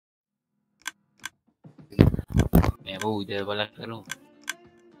वो उधर वाला करूं,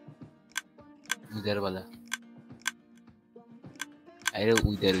 उधर वाला, अरे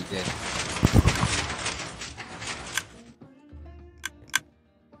उधर उधर।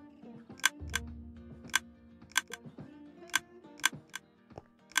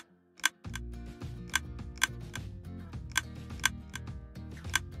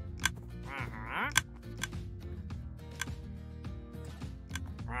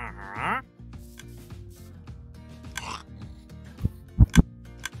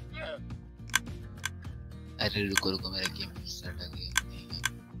 अरे रुको रुको, मेरा गेम स्टार्ट हो गया।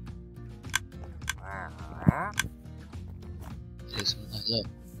 अरे सुनो, हेलो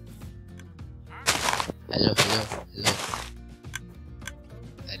हेलो हेलो हेलो।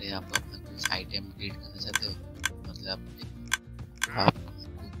 अरे आप अपना कुछ आइटम क्रिएट करना चाहते हो, मतलब आप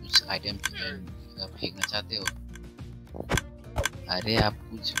कुछ आइटम फेंकना चाहते हो। अरे आप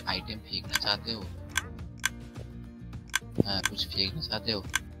कुछ आइटम फेंकना चाहते हो, हाँ कुछ फेंकना चाहते हो।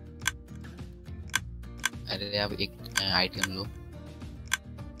 अरे आप एक आइटम लो,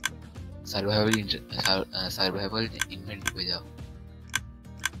 सर्वाइवल इन्वेंटरी पे जाओ,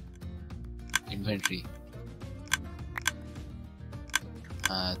 इन्वेंटरी।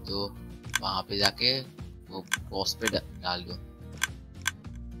 हाँ तो वहाँ पे जाके वो क्रॉस पे डाल दो।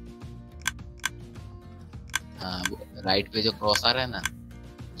 हाँ राइट पे जो क्रॉस आ रहा है ना,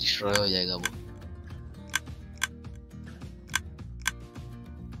 डिस्ट्रॉय हो जाएगा वो।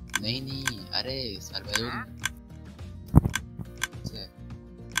 नहीं नहीं, अरे सर्वाइवल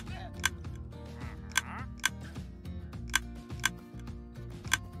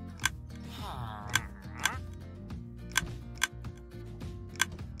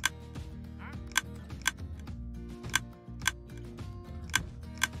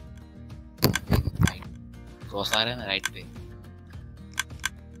क्रॉस आ रहा है ना राइट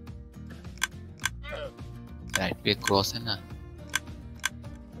पे क्रॉस है ना।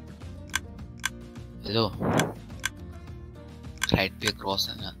 हेलो, राइट पे क्रॉस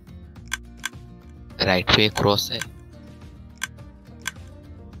है ना, राइट पे क्रॉस है।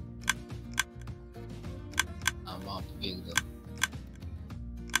 वहां पे फेंक दो,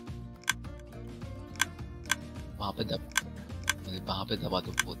 वहां पे दबा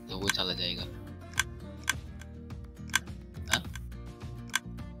दो, तो वो चला जाएगा।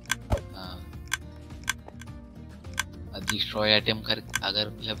 डिस्ट्रॉय आइटम कर, अगर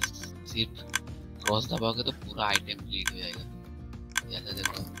मतलब सिर्फ क्रॉस दबाओगे तो पूरा आइटम डिलीट हो जाएगा। जैसा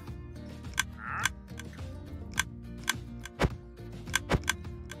देखो,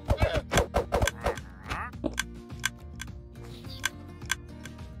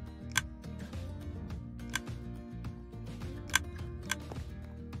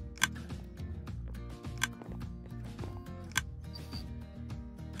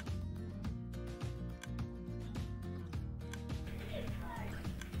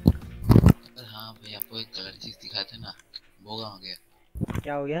 हाँ भाई आपको एक कलर चीज दिखाया था ना, वो कहाँ गया?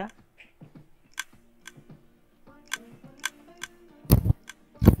 क्या हो गया?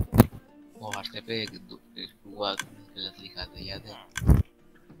 वो व्हाट्सएप पे एक कलर लिखा था, याद है?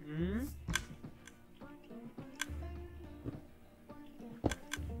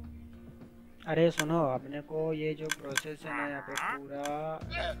 अरे सुनो, अपने को ये जो प्रोसेस है ना यहाँ पे पूरा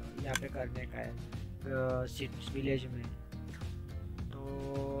यहाँ पे करने का है सिटी विलेज में। तो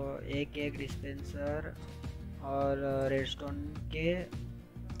एक एक डिस्पेंसर और रेडस्टोन के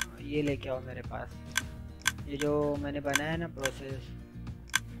ये लेके आओ मेरे पास। ये जो मैंने बनाया है ना प्रोसेस,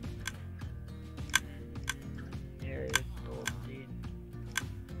 ये 1 2 3,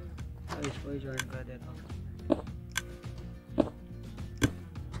 इसको ही ज्वाइन कर देता हूँ।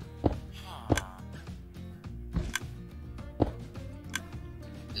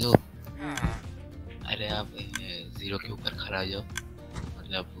 हेलो, अरे आप 0 के ऊपर खड़ा हो जाओ,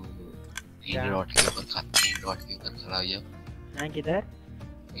 मतलब इन डॉट के ऊपर खड़ा हो जाओ। हाँ किधर?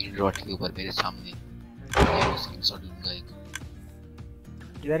 इन डॉट के ऊपर मेरे सामने। स्क्रीनशॉट लूंगा एक।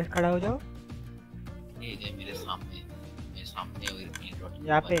 किधर खड़ा हो जाओ? ये मेरे सामने और इन डॉट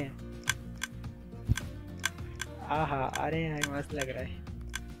यहाँ पे। आहा, अरे यार मस्त लग रहा है।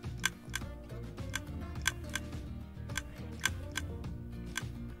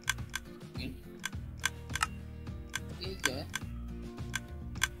 ठीक है,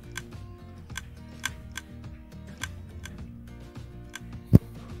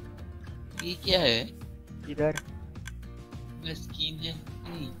 ये क्या है? इधर स्किन है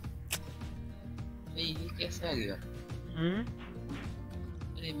नहीं? ये कैसे आ गया?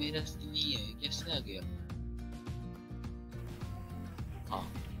 अरे मेरा स्किन नहीं है, कैसे आ गया? हाँ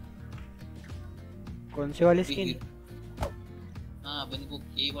कौन सी वाली स्किन? हाँ मैंने को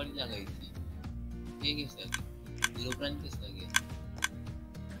के वाली लगाई थी, ये कैसे आ गया? हीरोब्राइन कैसे आ गया?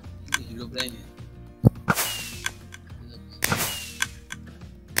 हीरोब्राइन है।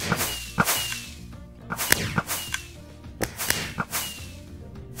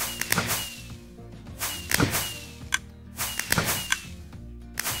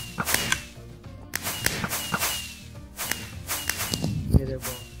 ये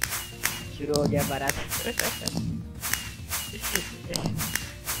देखो शुरू हो गया बारात।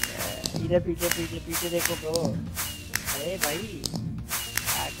 इधर पीछे पीछे पीछे देखो ब्रो। अरे भाई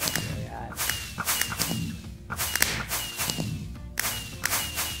क्या कर रहे हो यार।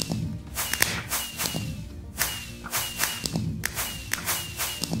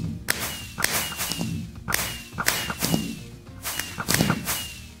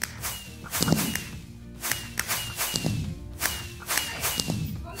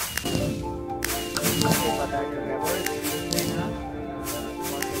 मुझे पता चल गया वो इसमें ना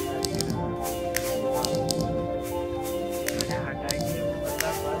बहुत अच्छा दिखेगा। मैंने हटा के वो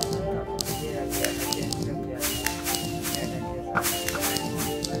मतलब बस ये रख दिया था, चेंज कर दिया था पैटर्न के साथ।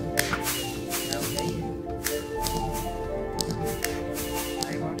 क्या हो गया ये?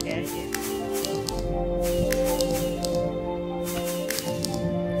 आई वांट क्या है ये?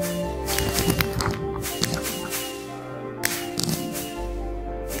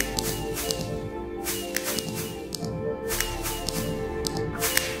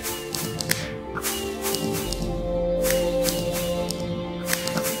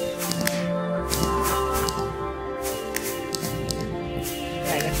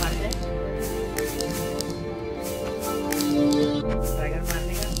 ड्रैगन मारते हैं? ड्रैगन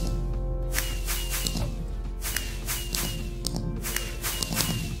मारने का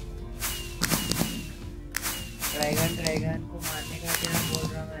ड्रैगन को मारने का क्या बोल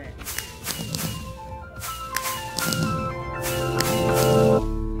रहा मैं?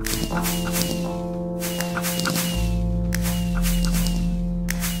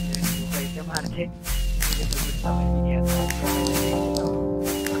 कैसे मारते मुझे तो कुछ समझ नहीं आता।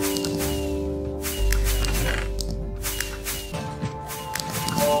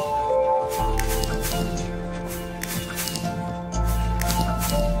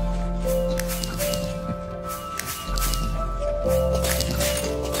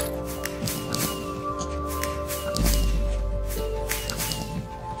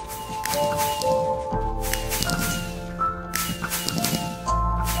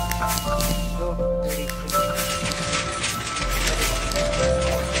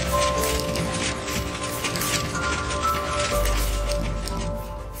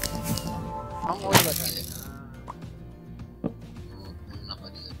 हम वही बता रहे हैं।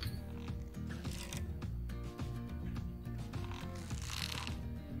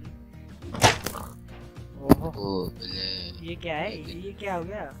 ओहो पहले ये क्या है? ये क्या हो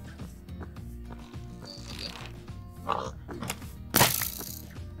गया?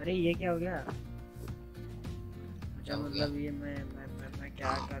 अरे ये क्या हो गया? अच्छा मतलब ये मैं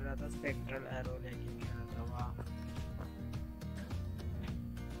क्या कर रहा था, स्पेक्ट्रल एरो लेके खेल रहा था। वाह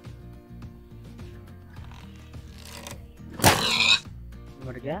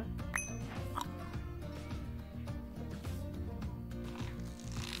मर गया।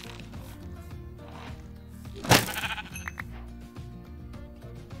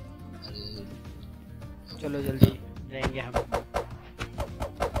 चलो जल्दी जाएंगे हम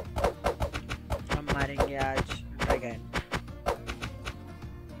मारेंगे आज ड्रैगन।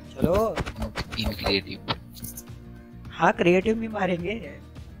 चलो इन क्रिएटिव। हाँ क्रिएटिव में मारेंगे।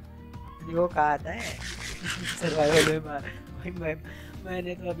 वो कहा आता है सर्वाइवल में मार।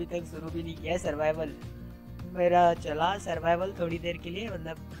 मैंने तो अभी तक शुरू भी नहीं किया सर्वाइवल। मेरा चला सर्वाइवल थोड़ी देर के लिए,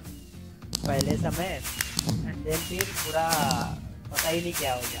 मतलब पहले समय, एंड देन फिर पूरा पता ही नहीं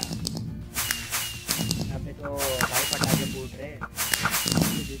क्या हो गया। यहाँ पे तो भाई पटाखे फूट रहे,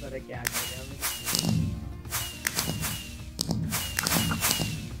 मुझे पता क्या कर रहे हैं।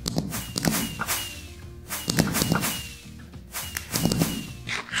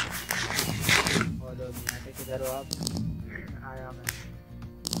 किधर हो आप? आया मैं।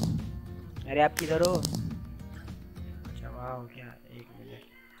 अरे आप किधर हो? अच्छा वहाँ हो क्या? एक मिनट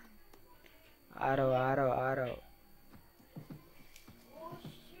आ रहा हूँ।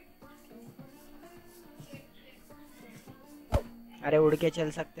 अरे उड़ के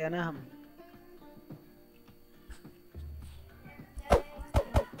चल सकते हैं ना हम?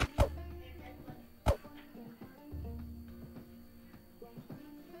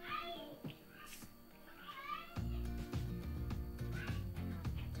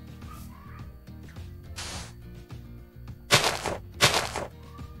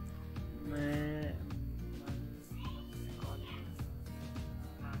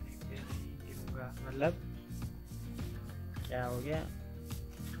 मतलब क्या हो गया?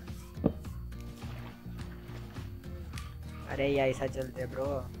 अरे ये ऐसा चलते ब्रो,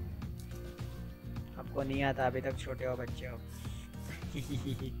 आपको नहीं आता, अभी तक छोटे हो, बच्चे हो।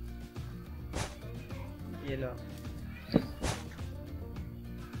 ये लो।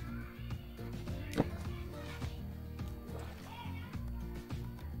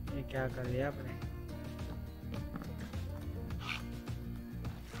 ये क्या कर लिया आपने?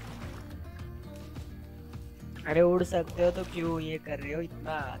 अरे उड़ सकते हो तो क्यों ये कर रहे हो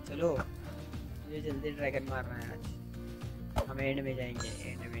इतना? चलो मुझे जल्दी ड्रैगन मारना है आज। हम एंड में जाएंगे,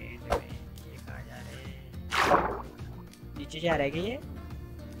 एंड में, एंड में। ये कहाँ जा रहे हैं? नीचे जा रहा है क्या ये?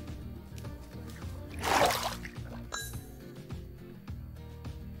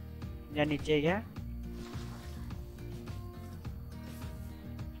 या नीचे है क्या?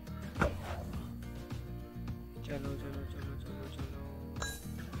 चलो चलो चलो चलो चलो।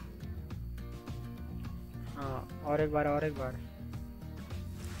 हाँ, और एक बार, और एक बार।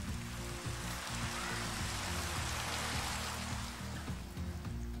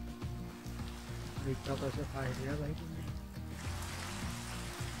 इतना कैसे फाड़ दिया भाई तुमने?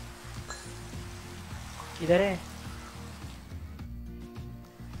 किधर है?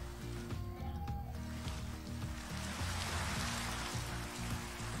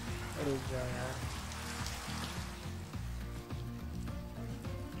 रुक जाओ यार।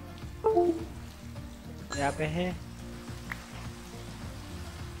 यहाँ पे है।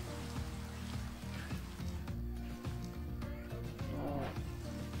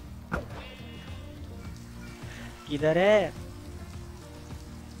 किधर है?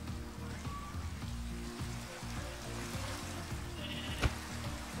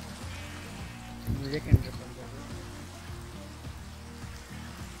 मुझे कैंडल पड़ गया।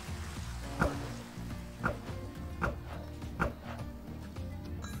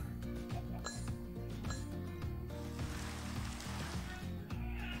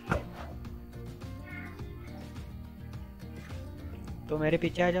 तो मेरे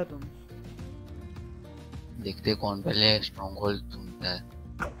पीछे आ जाओ तुम। देखते कौन पहले स्ट्रॉन्ग होल्ड ढूंढता है,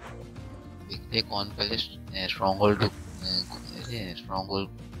 देखते कौन पहले स्ट्रॉन्ग होल्ड स्ट्रॉन्ग होल्ड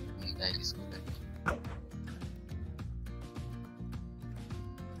ढूंढता है किसको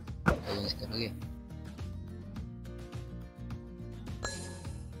चैलेंज करोगे?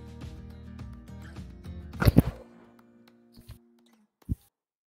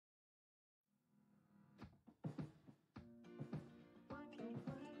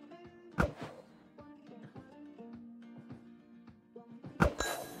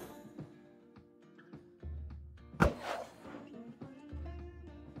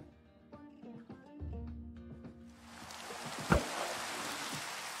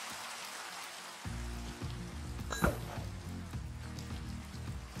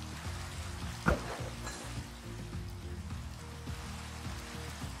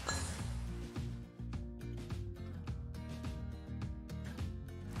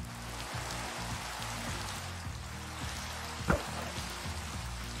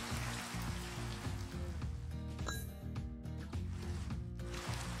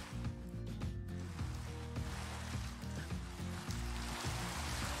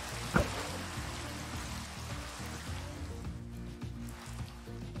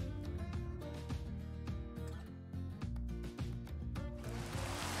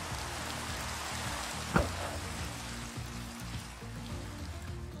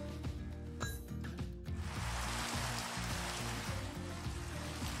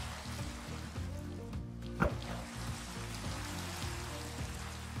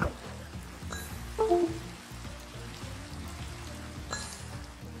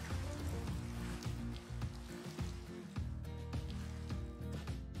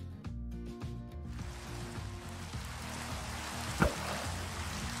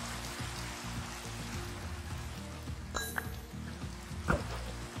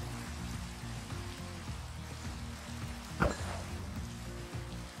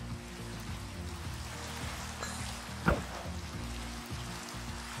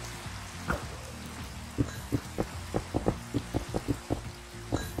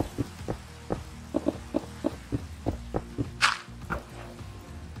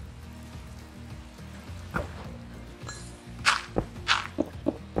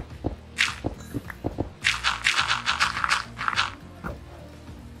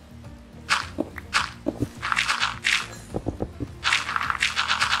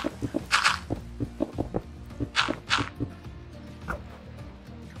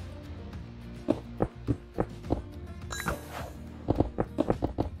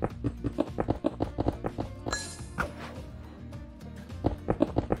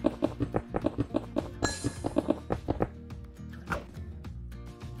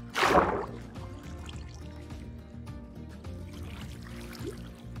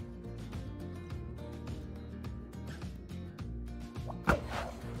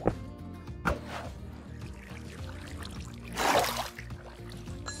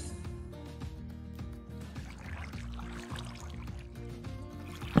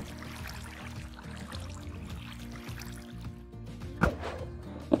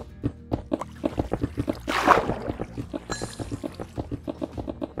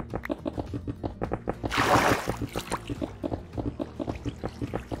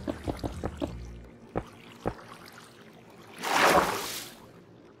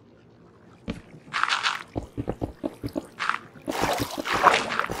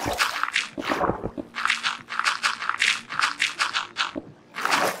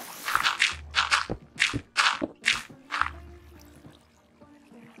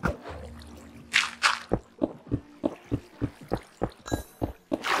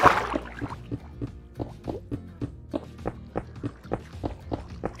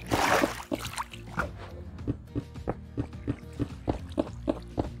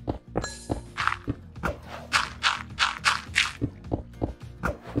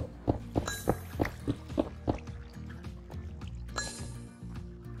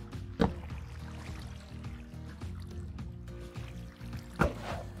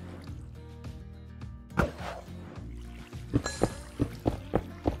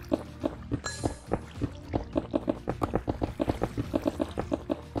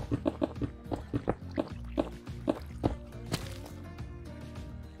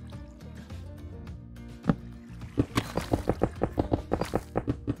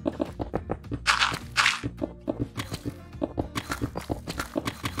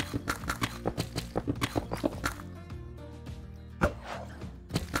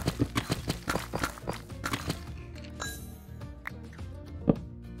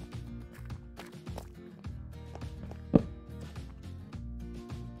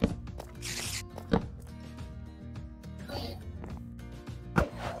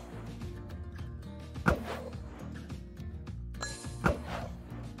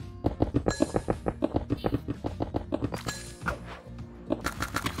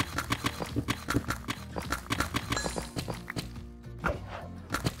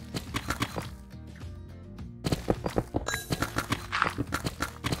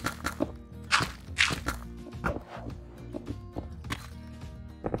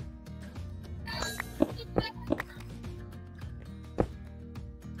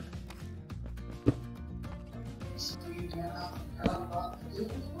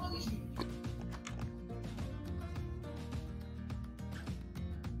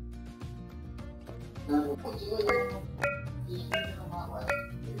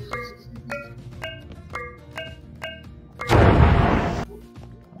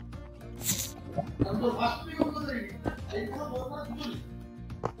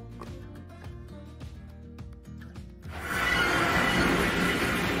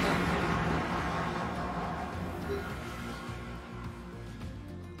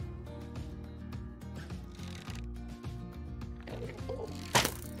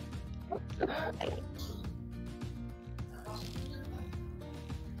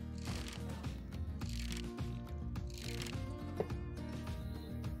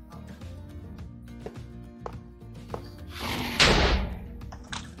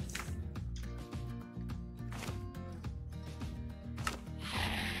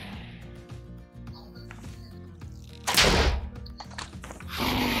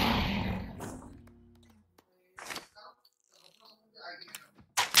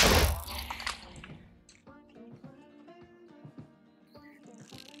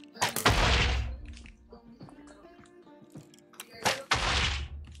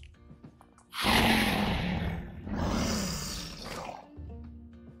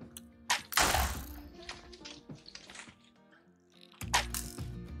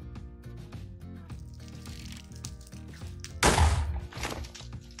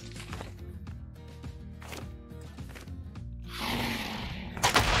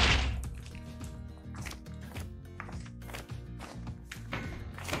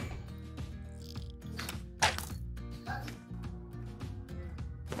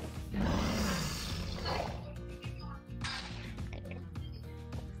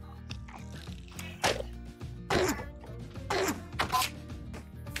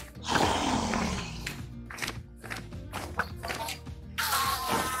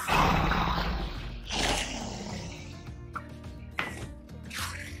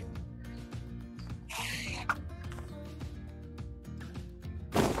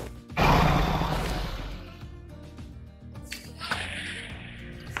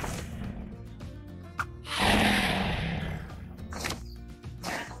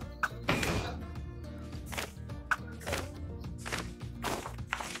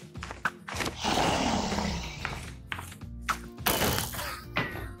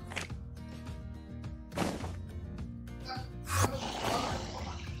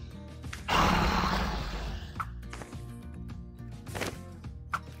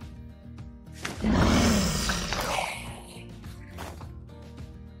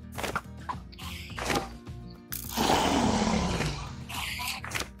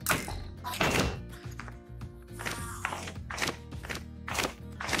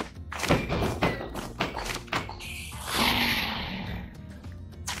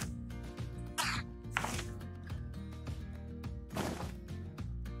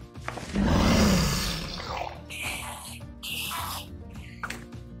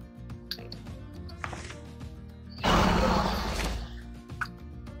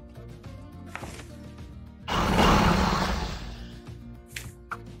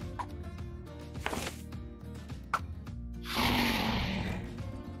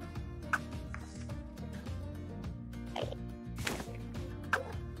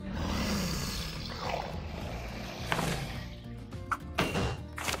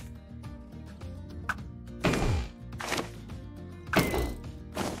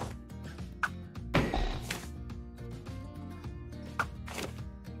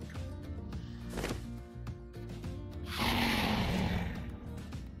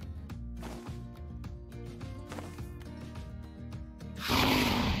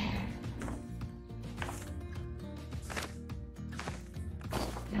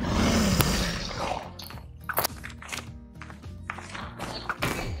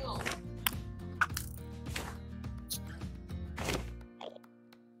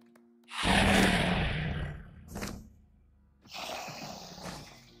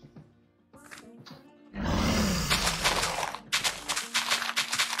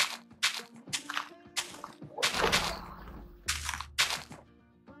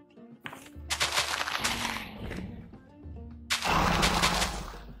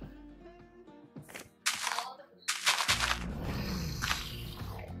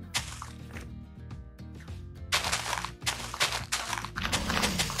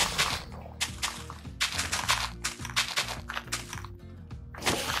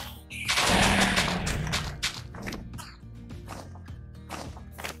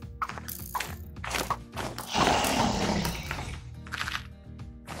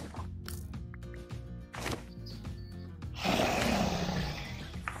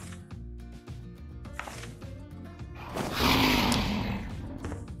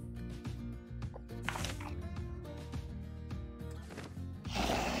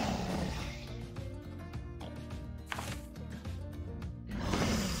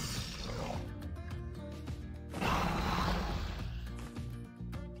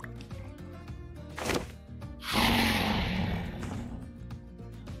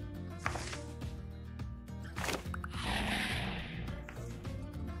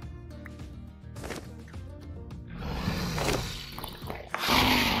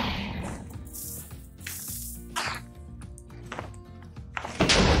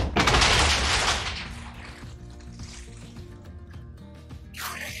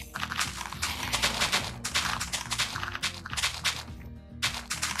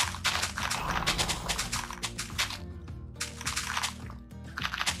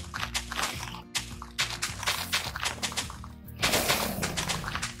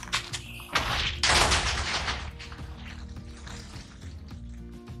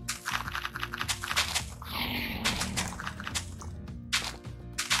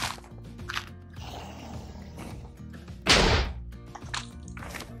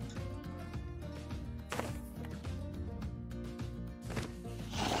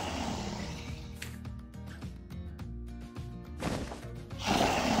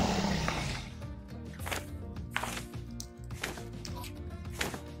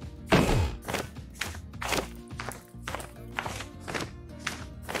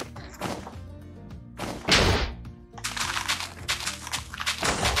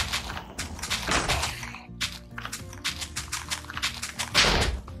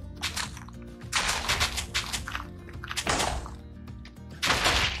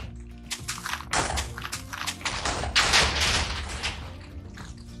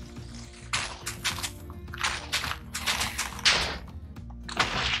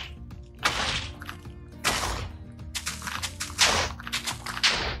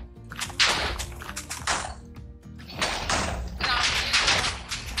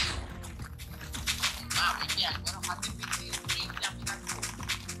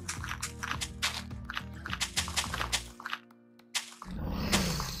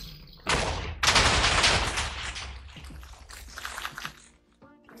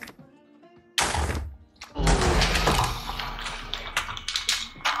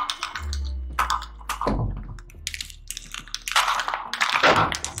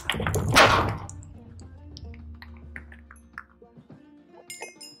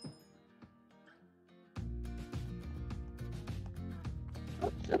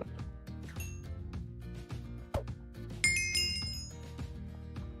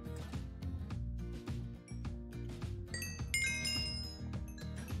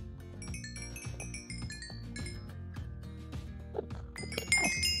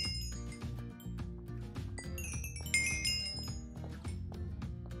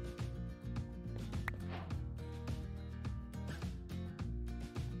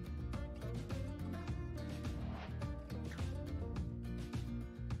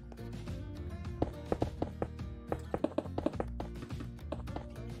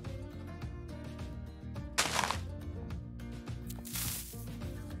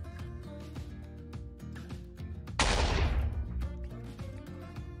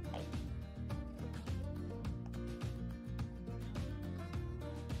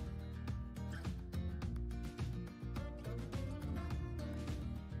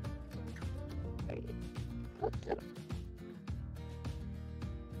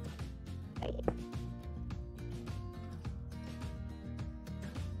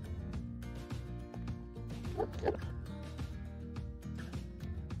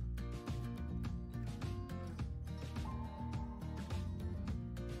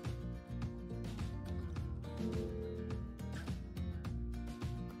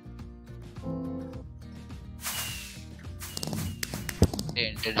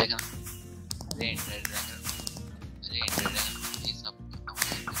 एंटर ड्रैगन, अरे एंटर ड्रैगन, अरे एंटर ड्रैगन, ये सब खत्म हो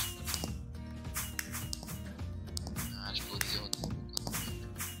गया। स्टोरी होती है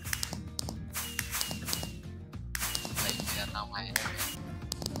भाई, मेरा नाम है